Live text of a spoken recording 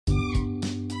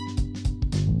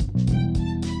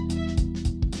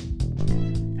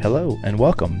Hello and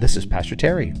welcome. This is Pastor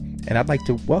Terry, and I'd like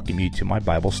to welcome you to my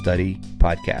Bible study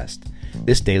podcast.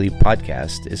 This daily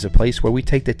podcast is a place where we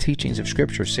take the teachings of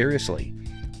Scripture seriously,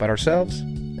 but ourselves,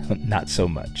 not so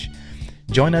much.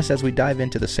 Join us as we dive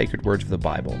into the sacred words of the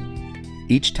Bible.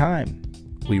 Each time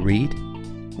we read,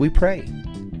 we pray,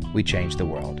 we change the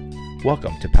world.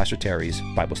 Welcome to Pastor Terry's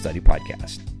Bible Study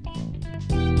Podcast.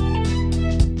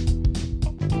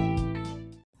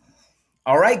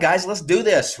 All right, guys, let's do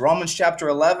this. Romans chapter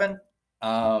 11.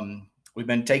 We've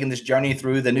been taking this journey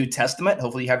through the New Testament.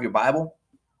 Hopefully you have your Bible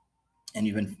and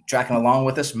you've been tracking along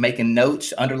with us, making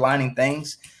notes, underlining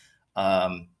things.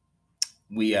 We've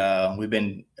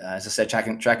been, as I said,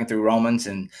 tracking through Romans.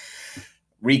 And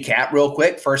recap real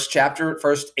quick. First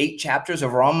 8 chapters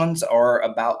of Romans are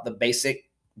about the basic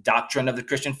doctrine of the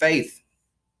Christian faith,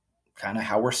 kind of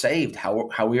how we're saved,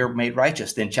 how we are made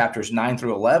righteous. Then chapters 9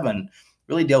 through 11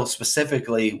 really deal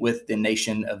specifically with the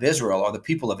nation of Israel, or the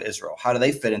people of Israel. How do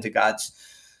they fit into God's,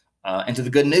 into the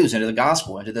good news, into the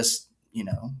gospel, into this,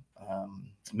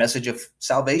 message of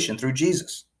salvation through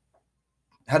Jesus?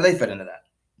 How do they fit into that?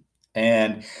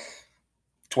 And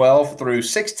 12 through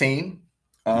 16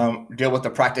 deal with the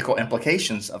practical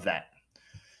implications of that.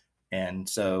 And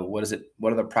so what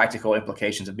are the practical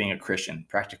implications of being a Christian,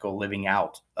 practical living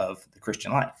out of the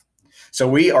Christian life? So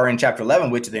we are in chapter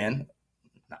 11, which then,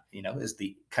 is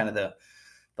the kind of the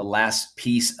last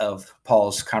piece of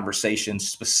Paul's conversation,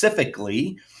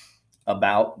 specifically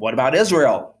about what about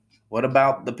Israel? What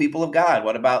about the people of God?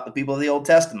 What about the people of the Old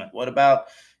Testament? What about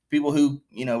people who,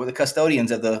 were the custodians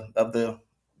of the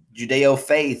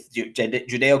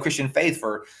Judeo-Christian faith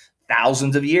for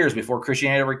thousands of years before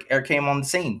Christianity ever came on the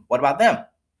scene? What about them?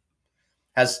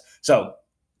 So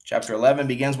chapter 11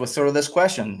 begins with sort of this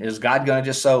question: Is God going to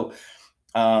just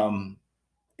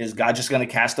is God just going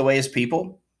to cast away his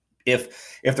people?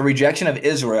 If the rejection of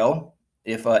Israel,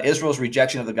 Israel's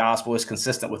rejection of the gospel is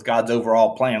consistent with God's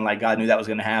overall plan, like God knew that was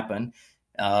going to happen,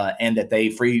 and that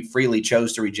they freely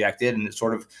chose to reject it, and it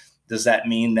sort of, does that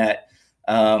mean that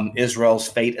Israel's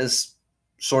fate is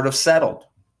sort of settled,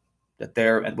 that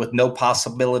they're with no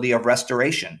possibility of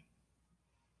restoration?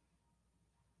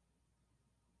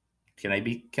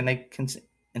 And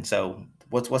so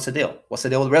what's the deal? What's the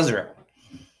deal with Israel?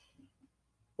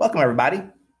 Welcome, everybody.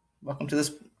 Welcome to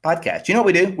this podcast. You know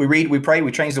what we do? We read, we pray,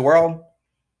 we change the world.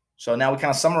 So now we kind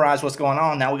of summarize what's going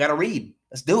on. Now we got to read.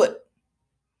 Let's do it.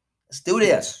 Let's do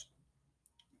this.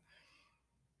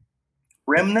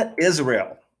 Remnant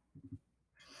Israel.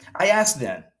 I ask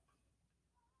then,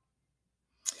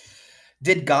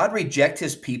 did God reject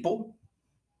his people?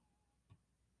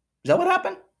 Is that what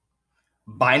happened?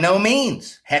 By no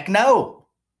means. Heck no.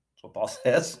 That's what Paul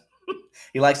says.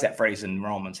 He likes that phrase in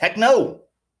Romans. Heck no.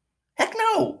 Heck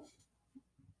no.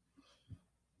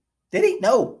 Did he?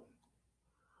 No.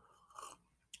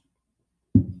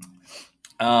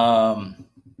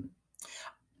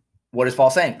 What is Paul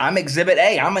saying? I'm Exhibit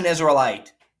A. I'm an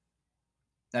Israelite.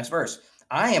 Next verse.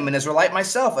 I am an Israelite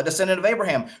myself, a descendant of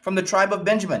Abraham from the tribe of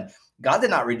Benjamin. God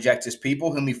did not reject his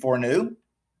people whom he foreknew.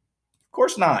 Of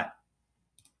course not.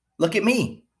 Look at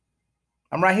me.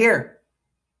 I'm right here.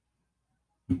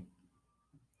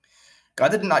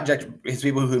 God did not reject his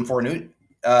people whom he foreknew.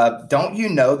 Don't you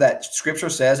know that Scripture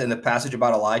says in the passage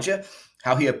about Elijah,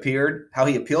 how he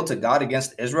appealed to God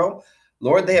against Israel?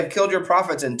 Lord, they have killed your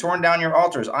prophets and torn down your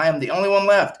altars. I am the only one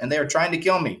left, and they are trying to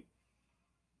kill me.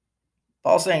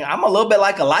 Paul's saying, I'm a little bit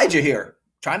like Elijah here,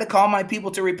 trying to call my people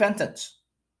to repentance.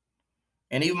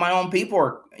 And even my own people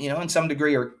are, in some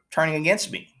degree, are turning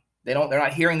against me. They're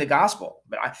not hearing the gospel,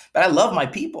 but I love my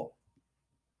people.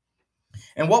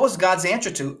 And what was God's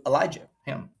answer to Elijah?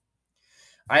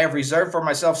 I have reserved for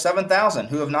myself 7,000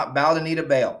 who have not bowed the knee to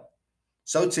Baal.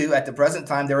 So too, at the present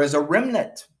time, there is a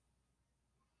remnant.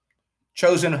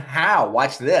 Chosen how?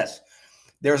 Watch this.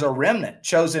 There's a remnant.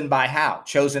 Chosen by how?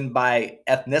 Chosen by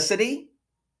ethnicity?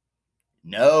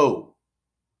 No.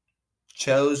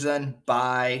 Chosen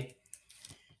by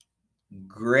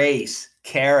grace.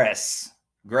 Charis.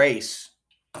 Grace.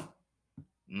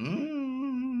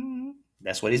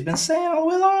 That's what he's been saying all the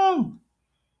way along.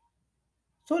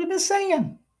 That's what he's been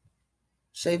saying.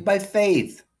 Saved by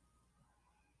faith.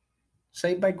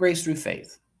 Saved by grace through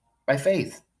faith. By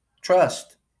faith.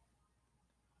 Trust.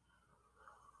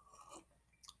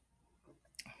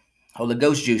 Holy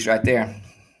Ghost juice right there.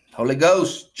 Holy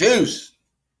Ghost juice.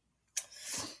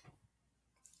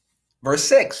 Verse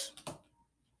 6.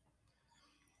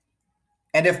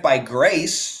 And if by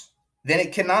grace, then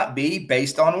it cannot be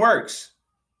based on works.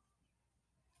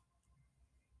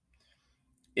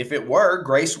 If it were,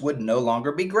 grace would no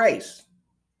longer be grace.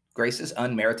 Grace is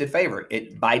unmerited favor.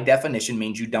 It, by definition,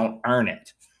 means you don't earn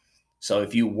it. So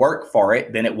if you work for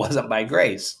it, then it wasn't by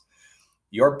grace.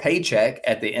 Your paycheck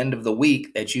at the end of the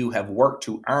week that you have worked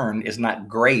to earn is not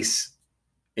grace.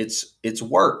 It's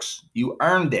works. You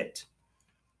earned it.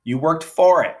 You worked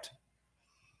for it.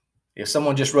 If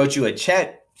someone just wrote you a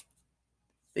check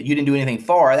that you didn't do anything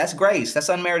for, that's grace. That's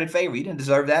unmerited favor. You didn't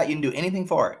deserve that. You didn't do anything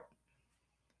for it.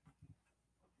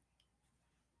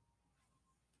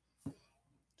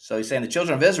 So he's saying the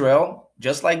children of Israel,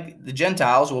 just like the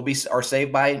Gentiles, are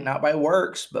saved by not by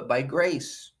works, but by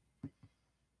grace.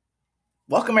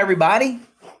 Welcome, everybody.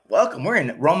 Welcome. We're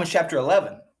in Romans chapter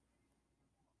 11.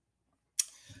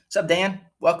 What's up, Dan?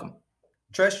 Welcome.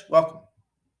 Trish, welcome.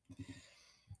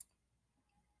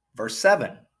 Verse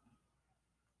 7.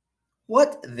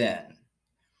 What then?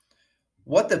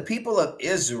 What the people of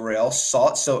Israel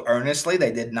sought so earnestly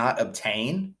they did not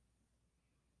obtain,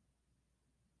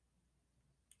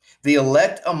 the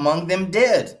elect among them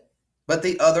did, but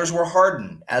the others were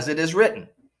hardened, as it is written.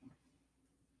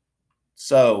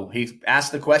 So he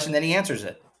asks the question, then he answers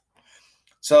it.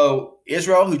 So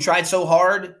Israel, who tried so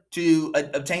hard to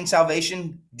obtain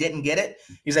salvation, didn't get it.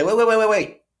 He's like,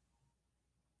 wait.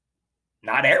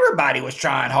 Not everybody was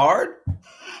trying hard.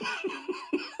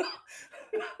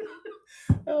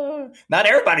 Not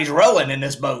everybody's rowing in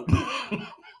this boat.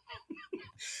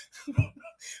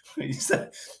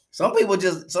 Some people,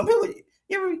 you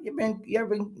ever been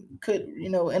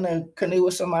in a canoe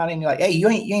with somebody and you're like, hey, you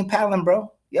ain't paddling, bro.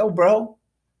 Yo, bro,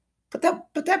 put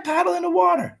that paddle in the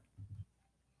water.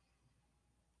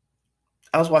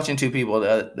 I was watching two people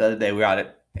the other day. We were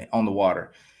out on the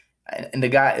water, and the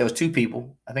guy, it was two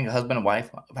people, I think a husband and wife.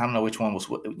 I don't know which one was,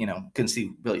 couldn't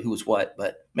see really who was what,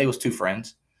 but maybe it was two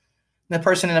friends. And the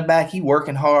person in the back, he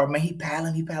working hard, man, he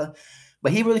paddling,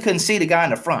 but he really couldn't see the guy in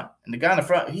the front. And the guy in the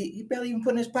front, he barely even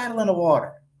putting his paddle in the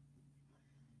water.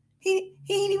 He's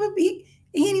doing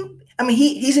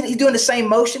the same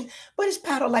motion, but his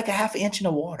paddle like a half an inch in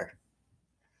the water.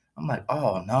 I'm like,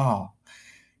 oh no.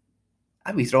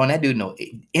 I'd be throwing that dude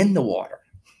in the water.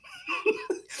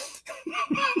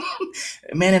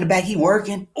 Man in the back, he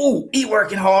working. Oh, he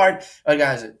working hard. Oh,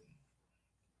 guys,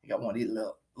 he got one of these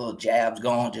little jabs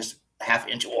going, just a half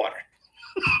inch of water.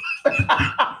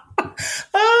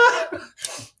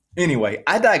 Anyway,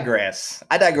 I digress,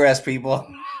 people.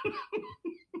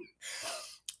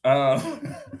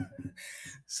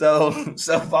 So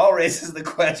Paul raises the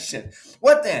question,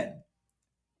 what then?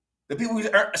 The people who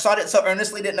sought it so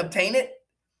earnestly didn't obtain it?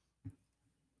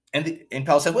 And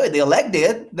Paul said, well, the elect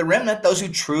did, the remnant, those who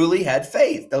truly had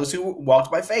faith, those who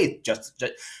walked by faith,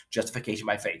 justification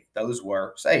by faith, those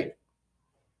were saved.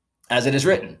 As it is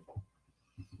written,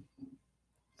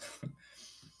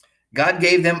 God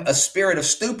gave them a spirit of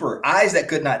stupor, eyes that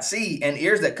could not see and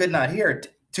ears that could not hear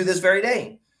to this very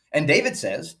day. And David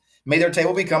says, may their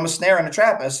table become a snare and a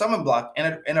trap, a stumbling block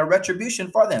and a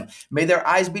retribution for them. May their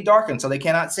eyes be darkened so they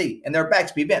cannot see, and their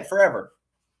backs be bent forever.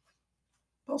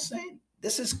 Paul's saying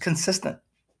this is consistent.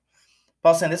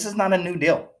 Paul's saying this is not a new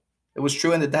deal. It was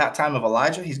true in the time of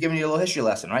Elijah. He's giving you a little history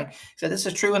lesson, right? He said this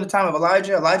is true in the time of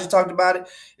Elijah. Elijah talked about it.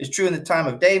 It's true in the time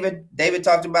of David. David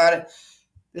talked about it.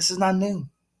 This is not new.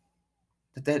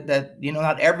 That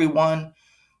not everyone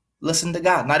listened to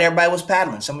God. Not everybody was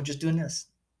paddling. Some were just doing this.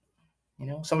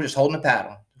 Some were just holding the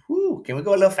paddle. Whoo, can we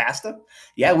go a little faster?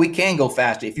 Yeah, we can go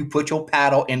faster if you put your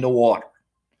paddle in the water.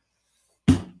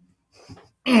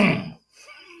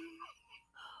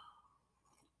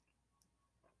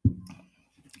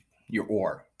 Your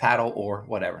oar, paddle, or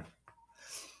whatever.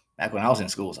 Back when I was in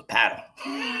school, it was a paddle.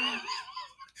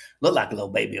 Looked like a little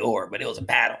baby oar, but it was a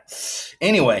paddle.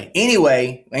 Anyway,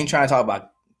 I ain't trying to talk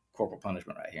about corporal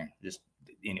punishment right here. Just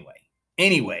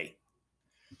anyway.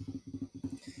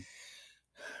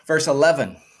 Verse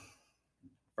 11.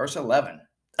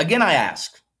 Again, I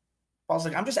ask. Paul's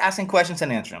like, I'm just asking questions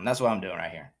and answering them. That's what I'm doing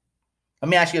right here. Let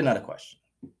me ask you another question.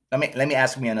 Let me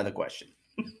ask me another question.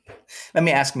 Let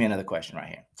me ask me another question right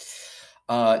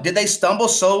here. Did they stumble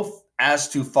so as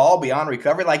to fall beyond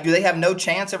recovery? Like, do they have no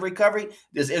chance of recovery?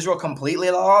 Is Israel completely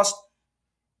lost?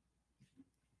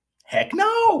 Heck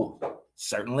no.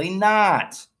 Certainly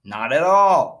not. Not at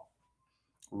all.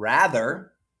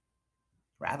 Rather,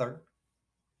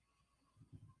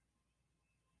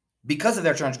 because of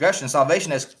their transgression,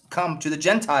 salvation has come to the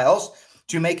Gentiles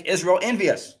to make Israel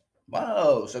envious.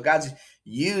 Whoa. So God's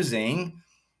using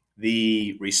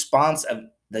the response of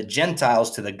the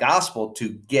Gentiles to the gospel to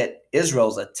get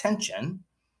Israel's attention,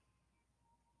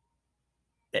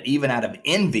 that even out of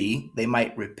envy, they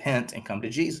might repent and come to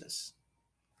Jesus.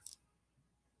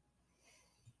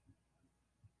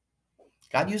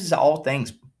 God uses all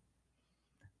things,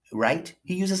 right?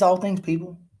 He uses all things,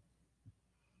 people.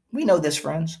 We know this,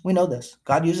 friends. We know this.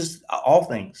 God uses all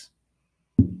things.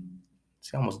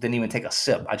 See, I almost didn't even take a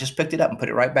sip. I just picked it up and put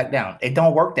it right back down. It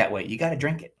don't work that way. You got to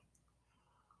drink it.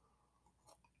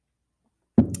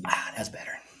 That's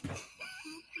better.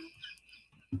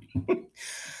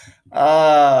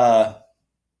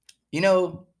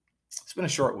 It's been a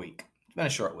short week.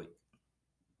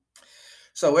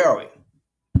 So where are we?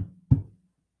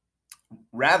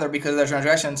 Rather, because of their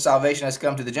transgression, salvation has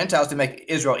come to the Gentiles to make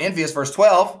Israel envious. Verse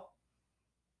 12.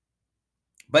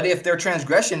 But if their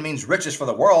transgression means riches for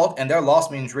the world and their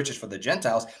loss means riches for the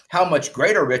Gentiles, how much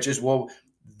greater riches will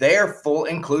their full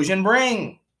inclusion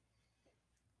bring?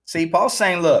 See, Paul's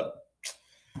saying, look,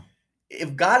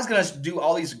 if God's going to do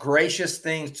all these gracious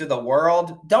things to the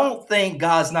world, don't think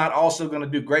God's not also going to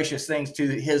do gracious things to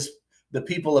the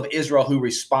people of Israel who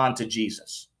respond to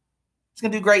Jesus. He's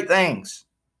going to do great things.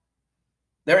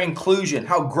 Their inclusion,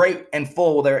 how great and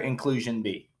full will their inclusion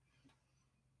be?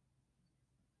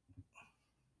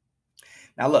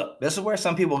 Now, look, this is where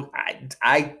some people,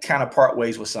 I kind of part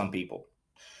ways with some people.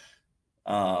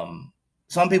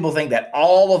 Some people think that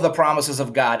all of the promises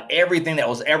of God, everything that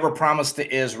was ever promised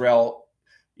to Israel,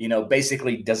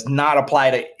 basically does not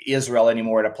apply to Israel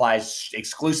anymore. It applies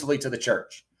exclusively to the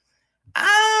church.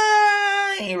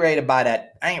 I ain't ready to buy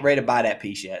that. I ain't ready to buy that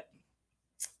piece yet.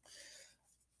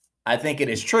 I think it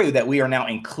is true that we are now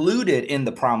included in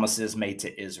the promises made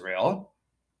to Israel,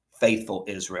 faithful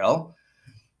Israel,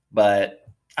 but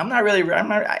I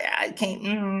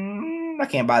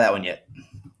can't buy that one yet.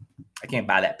 I can't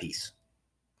buy that piece.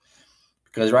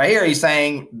 Because right here he's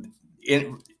saying,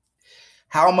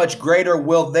 how much greater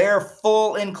will their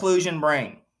full inclusion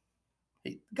bring?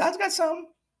 God's got some.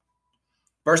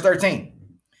 Verse 13.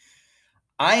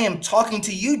 I am talking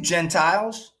to you,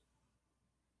 Gentiles.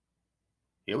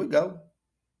 Here we go.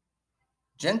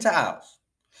 Gentiles.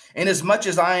 Inasmuch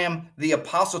as I am the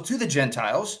apostle to the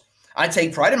Gentiles, I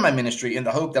take pride in my ministry in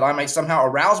the hope that I might somehow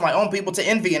arouse my own people to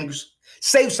envy and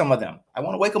save some of them. I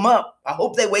want to wake them up. I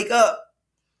hope they wake up.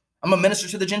 I'm a minister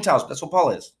to the Gentiles. That's what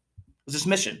Paul is. It was his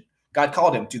mission. God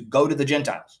called him to go to the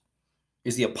Gentiles.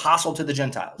 He's the apostle to the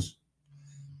Gentiles.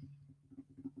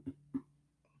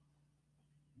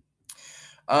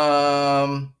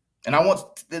 And I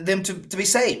want them to be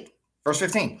saved. Verse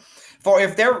 15. For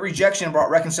if their rejection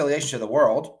brought reconciliation to the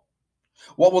world,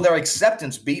 what will their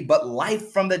acceptance be but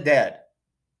life from the dead?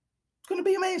 It's going to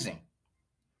be amazing.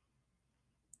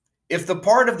 If the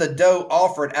part of the dough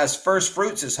offered as first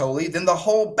fruits is holy, then the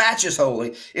whole batch is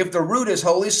holy. If the root is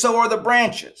holy, so are the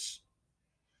branches.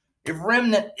 If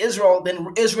remnant Israel,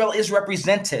 then Israel is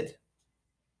represented.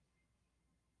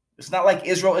 It's not like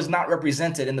Israel is not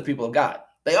represented in the people of God.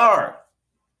 They are.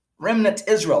 Remnant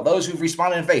Israel, those who've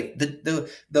responded in faith.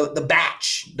 The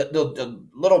batch, the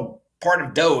little part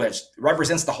of dough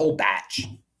represents the whole batch.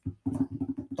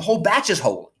 The whole batch is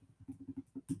holy.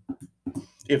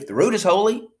 If the root is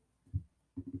holy,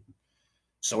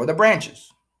 so are the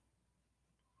branches.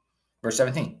 Verse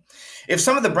 17. If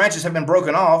some of the branches have been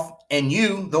broken off, and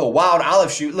you, though a wild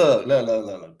olive shoot, look.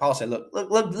 Paul said,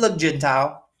 look,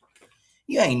 Gentile.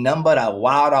 You ain't nothing but a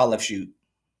wild olive shoot.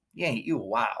 You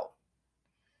wild.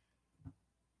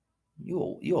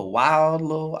 You a wild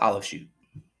little olive shoot.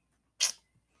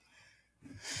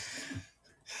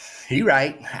 He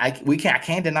right. I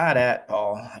can't deny that,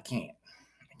 Paul. I can't.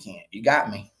 You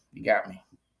got me.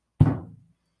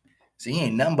 So you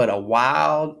ain't nothing but a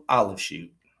wild olive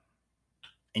shoot.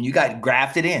 And you got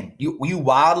grafted in. You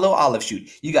wild little olive shoot.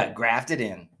 You got grafted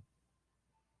in.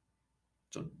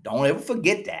 So don't ever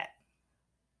forget that.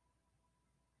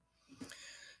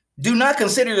 Do not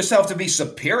consider yourself to be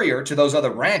superior to those other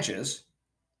branches.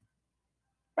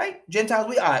 Right? Gentiles,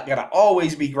 we got to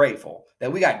always be grateful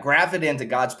that we got grafted into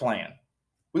God's plan.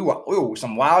 We were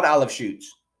some wild olive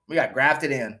shoots. We got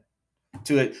grafted in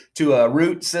to a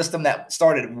root system that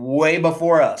started way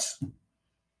before us.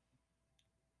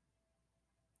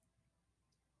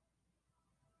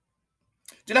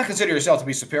 Do not consider yourself to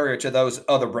be superior to those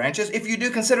other branches. If you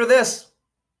do, consider this.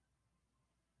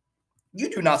 You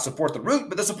do not support the root,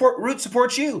 but the root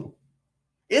supports you.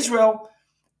 Israel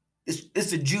is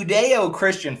a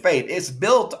Judeo-Christian faith. It's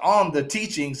built on the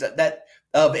teachings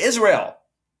of Israel.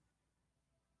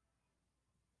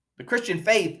 The Christian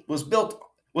faith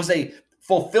was a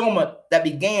fulfillment that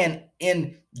began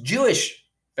in Jewish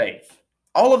faith.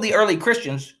 All of the early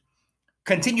Christians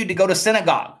continued to go to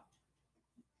synagogue.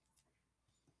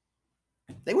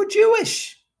 They were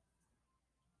Jewish.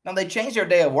 Now, they changed their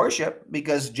day of worship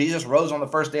because Jesus rose on the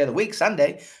first day of the week,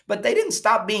 Sunday, but they didn't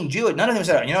stop being Jewish. None of them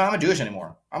said, I'm not Jewish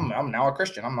anymore. I'm now a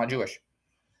Christian. I'm not Jewish.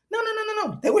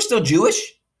 No. They were still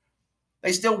Jewish.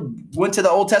 They still went to the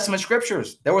Old Testament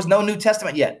scriptures. There was no New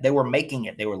Testament yet. They were making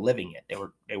it. They were living it.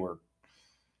 They were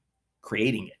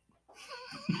creating it.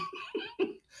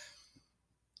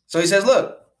 So he says,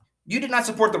 look, you did not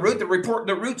support the root. The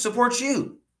root supports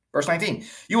you. Verse 19.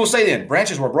 You will say then,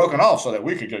 branches were broken off so that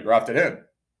we could get grafted in.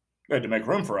 They had to make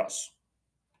room for us.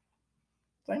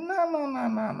 It's like,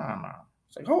 no.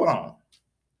 It's like, hold on.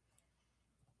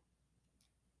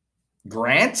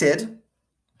 Granted,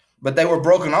 but they were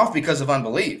broken off because of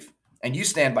unbelief, and you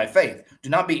stand by faith. Do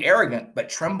not be arrogant, but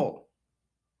tremble.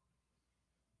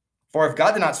 For if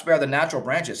God did not spare the natural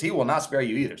branches, he will not spare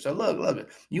you either. So look,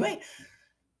 you ain't,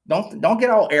 don't get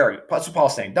all arrogant. That's what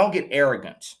Paul's saying. Don't get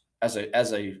arrogant as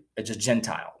a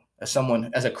Gentile, as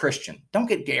a Christian. Don't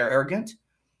get arrogant.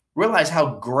 Realize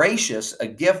how gracious a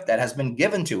gift that has been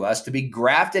given to us to be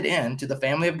grafted into the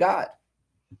family of God,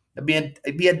 to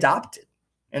be adopted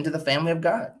into the family of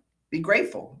God. Be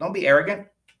grateful. Don't be arrogant.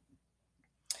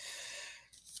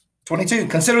 22,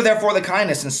 consider therefore the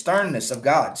kindness and sternness of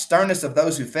God, sternness of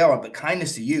those who fell, but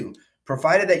kindness to you,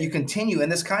 provided that you continue in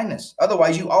this kindness.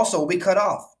 Otherwise, you also will be cut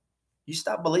off. You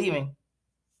stop believing.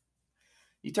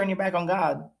 You turn your back on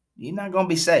God, you're not going to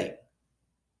be saved.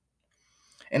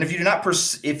 And if you do not,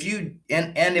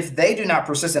 if they do not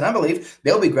persist in unbelief,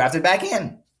 they'll be grafted back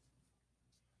in.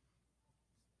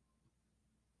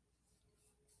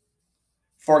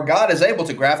 For God is able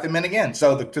to graft them in again.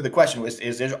 So to the question,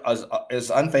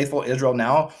 is unfaithful Israel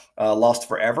now lost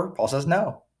forever? Paul says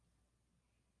no.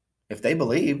 If they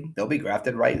believe, they'll be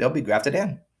grafted right. They'll be grafted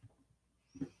in.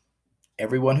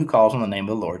 Everyone who calls on the name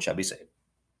of the Lord shall be saved.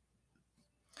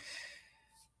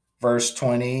 Verse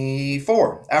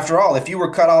 24. After all, if you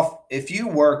were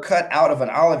cut out of an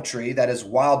olive tree that is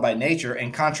wild by nature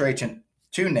and contrary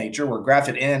to nature, were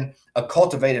grafted in a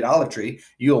cultivated olive tree,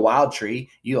 you a wild tree,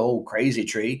 you old crazy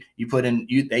tree, you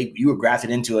were grafted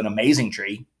into an amazing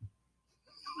tree.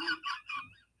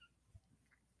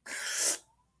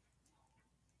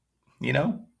 You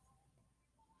know?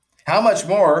 How much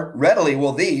more readily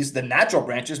will these, the natural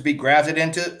branches, be grafted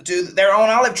into their own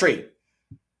olive tree?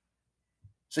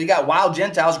 So you got wild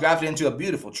Gentiles grafted into a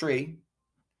beautiful tree.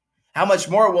 How much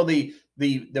more will the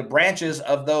branches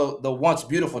of the once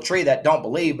beautiful tree that don't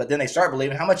believe, but then they start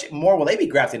believing, how much more will they be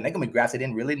grafted in? They're going to be grafted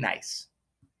in really nice.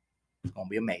 It's going to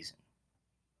be amazing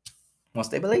once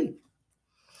they believe.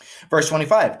 Verse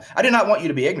 25, I do not want you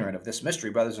to be ignorant of this mystery,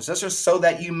 brothers and sisters, so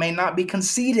that you may not be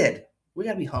conceited. We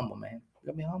got to be humble, man. We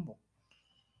got to be humble.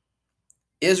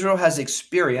 Israel has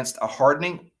experienced a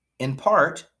hardening in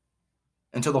part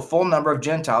until the full number of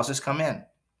Gentiles has come in.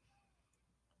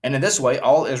 And in this way,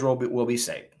 all Israel will be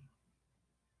saved.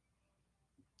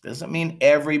 Doesn't mean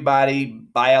everybody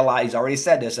he's already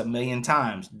said this a million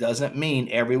times. Doesn't mean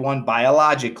everyone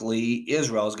biologically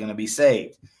Israel is going to be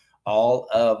saved. All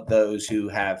of those who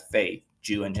have faith,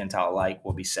 Jew and Gentile alike,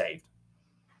 will be saved.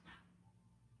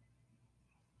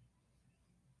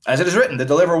 As it is written, the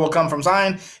deliverer will come from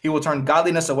Zion. He will turn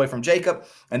godliness away from Jacob.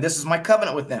 And this is my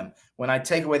covenant with them when I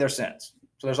take away their sins.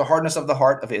 So there's a hardness of the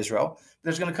heart of Israel.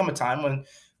 There's going to come a time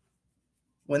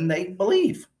when they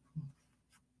believe.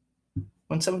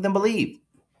 When some of them believe.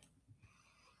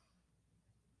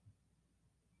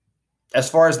 As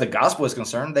far as the gospel is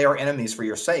concerned, they are enemies for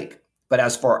your sake. But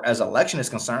as far as election is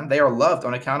concerned, they are loved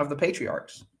on account of the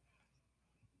patriarchs.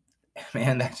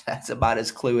 Man, that's about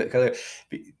as clear.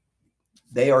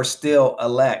 They are still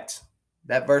elect.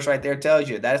 That verse right there tells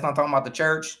you that is not talking about the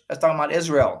church. That's talking about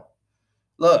Israel.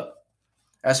 Look,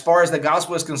 as far as the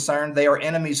gospel is concerned, they are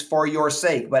enemies for your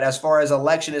sake. But as far as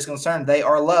election is concerned, they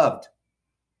are loved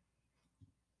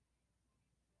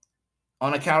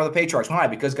on account of the patriarchs. Why?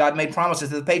 Because God made promises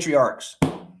to the patriarchs.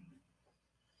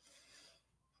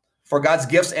 For God's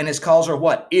gifts and his calls are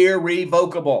what?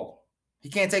 Irrevocable. He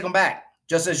can't take them back.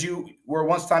 Just as you were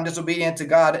once time disobedient to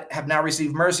God, have now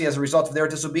received mercy as a result of their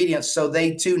disobedience, so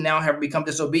they too now have become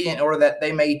disobedient in order that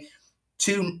they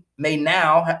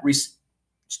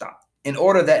in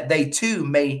order that they too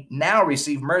may now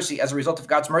receive mercy as a result of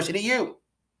God's mercy to you.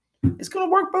 It's going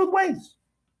to work both ways.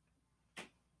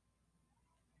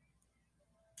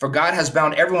 For God has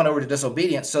bound everyone over to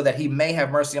disobedience so that he may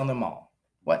have mercy on them all.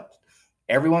 What?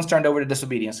 Everyone's turned over to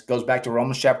disobedience. It goes back to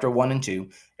Romans chapter 1 and 2.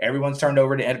 Everyone's turned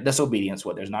over to disobedience.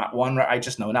 What? There's not one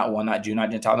righteous, no, not one, not Jew, not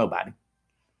Gentile, nobody.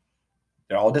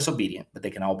 They're all disobedient, but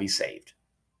they can all be saved.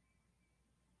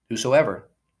 Whosoever.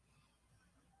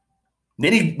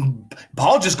 Then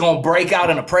Paul just going to break out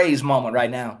in a praise moment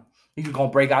right now. He's going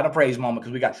to break out in a praise moment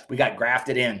because we got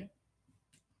grafted in.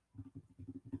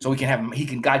 So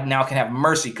God now can have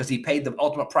mercy because he paid the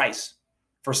ultimate price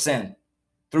for sin.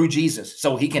 through Jesus.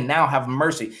 So he can now have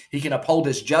mercy. He can uphold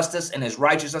his justice and his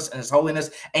righteousness and his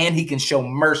holiness, and he can show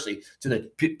mercy to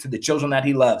the children that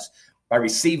he loves by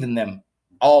receiving them,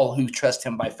 all who trust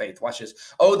him by faith. Watch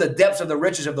this. Oh, the depths of the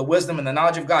riches of the wisdom and the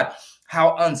knowledge of God.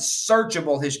 How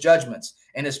unsearchable his judgments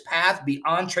and his path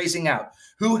beyond tracing out.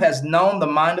 Who has known the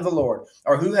mind of the Lord,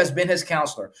 or who has been his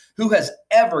counselor? Who has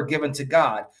ever given to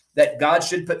God that God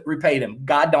should repay him?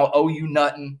 God don't owe you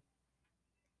nothing.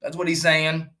 That's what he's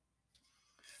saying.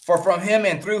 For from him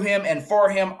and through him and for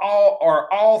him all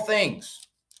are all things.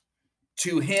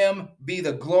 To him be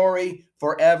the glory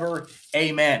forever.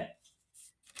 Amen.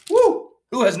 Woo!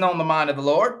 Who has known the mind of the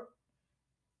Lord?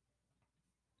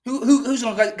 Who's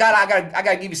gonna, God, I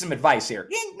gotta give you some advice here.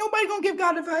 Ain't nobody gonna give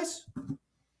God advice.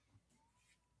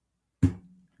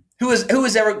 Who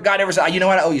has ever God ever said, you know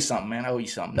what, I owe you something, man. I owe you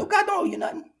something. No, God don't owe you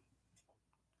nothing.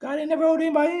 God ain't never owed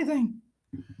anybody anything.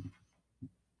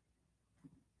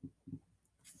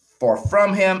 For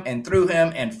from him and through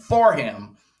him and for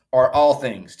him are all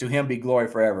things. To him be glory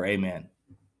forever. Amen.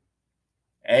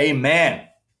 Amen.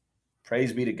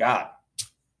 Praise be to God.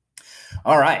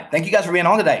 All right. Thank you guys for being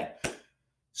on today.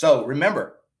 So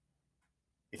remember,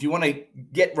 if you want to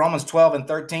get Romans 12 and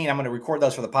 13, I'm going to record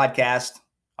those for the podcast.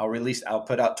 I'll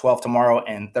put out 12 tomorrow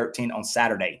and 13 on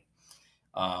Saturday.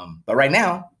 But right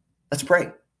now, let's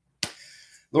pray.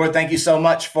 Lord, thank you so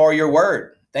much for your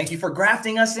word. Thank you for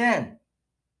grafting us in.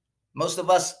 Most of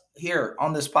us here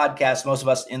on this podcast, most of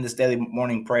us in this daily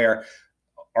morning prayer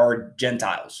are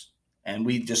Gentiles. And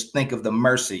we just think of the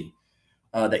mercy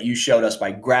that you showed us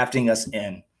by grafting us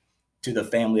in to the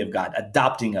family of God,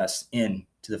 adopting us in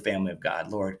to the family of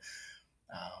God. Lord,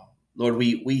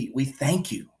 we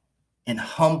thank you in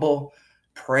humble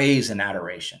praise and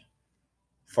adoration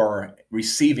for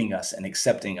receiving us and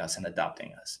accepting us and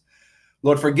adopting us.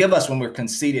 Lord, forgive us when we're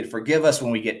conceited. Forgive us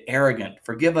when we get arrogant.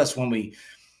 Forgive us when we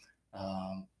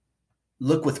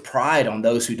look with pride on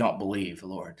those who don't believe,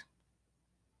 Lord.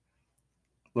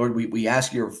 Lord, we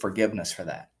ask your forgiveness for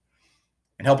that.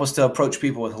 And help us to approach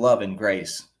people with love and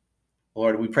grace.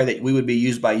 Lord, we pray that we would be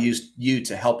used by you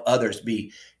to help others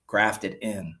be grafted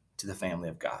in to the family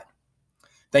of God.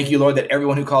 Thank you, Lord, that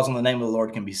everyone who calls on the name of the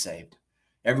Lord can be saved.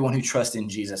 Everyone who trusts in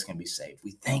Jesus can be saved.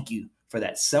 We thank you for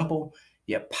that simple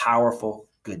yet powerful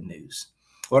good news.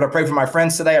 Lord, I pray for my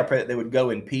friends today. I pray that they would go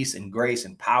in peace and grace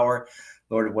and power.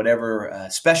 Lord, whatever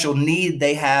special need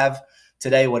they have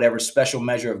today, whatever special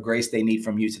measure of grace they need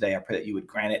from you today, I pray that you would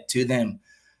grant it to them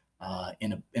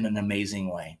in an amazing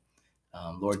way.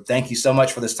 Lord, thank you so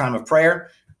much for this time of prayer.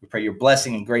 We pray your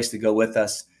blessing and grace to go with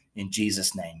us in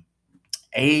Jesus' name.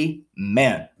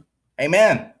 Amen.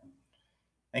 Amen.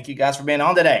 Thank you guys for being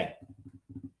on today.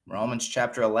 Romans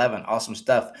chapter 11. Awesome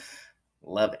stuff.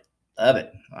 Love it. Love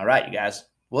it. All right, you guys.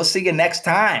 We'll see you next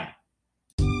time.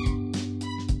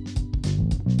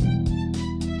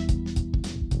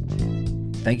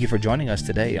 Thank you for joining us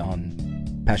today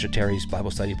on Pastor Terry's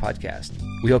Bible Study Podcast.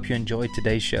 We hope you enjoyed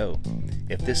today's show.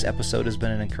 If this episode has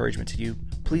been an encouragement to you,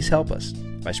 please help us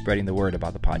by spreading the word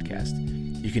about the podcast.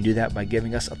 You can do that by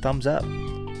giving us a thumbs up,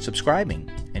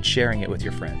 subscribing, and sharing it with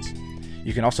your friends.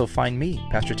 You can also find me,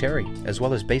 Pastor Terry, as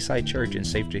well as Bayside Church in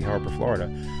Safety Harbor, Florida,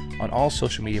 on all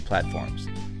social media platforms.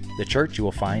 The church you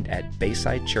will find at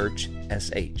Bayside Church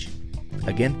SH.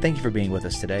 Again, thank you for being with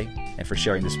us today and for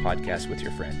sharing this podcast with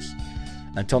your friends.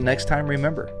 Until next time,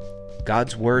 remember,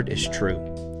 God's word is true.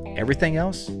 Everything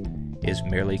else is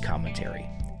merely commentary.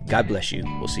 God bless you.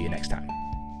 We'll see you next time.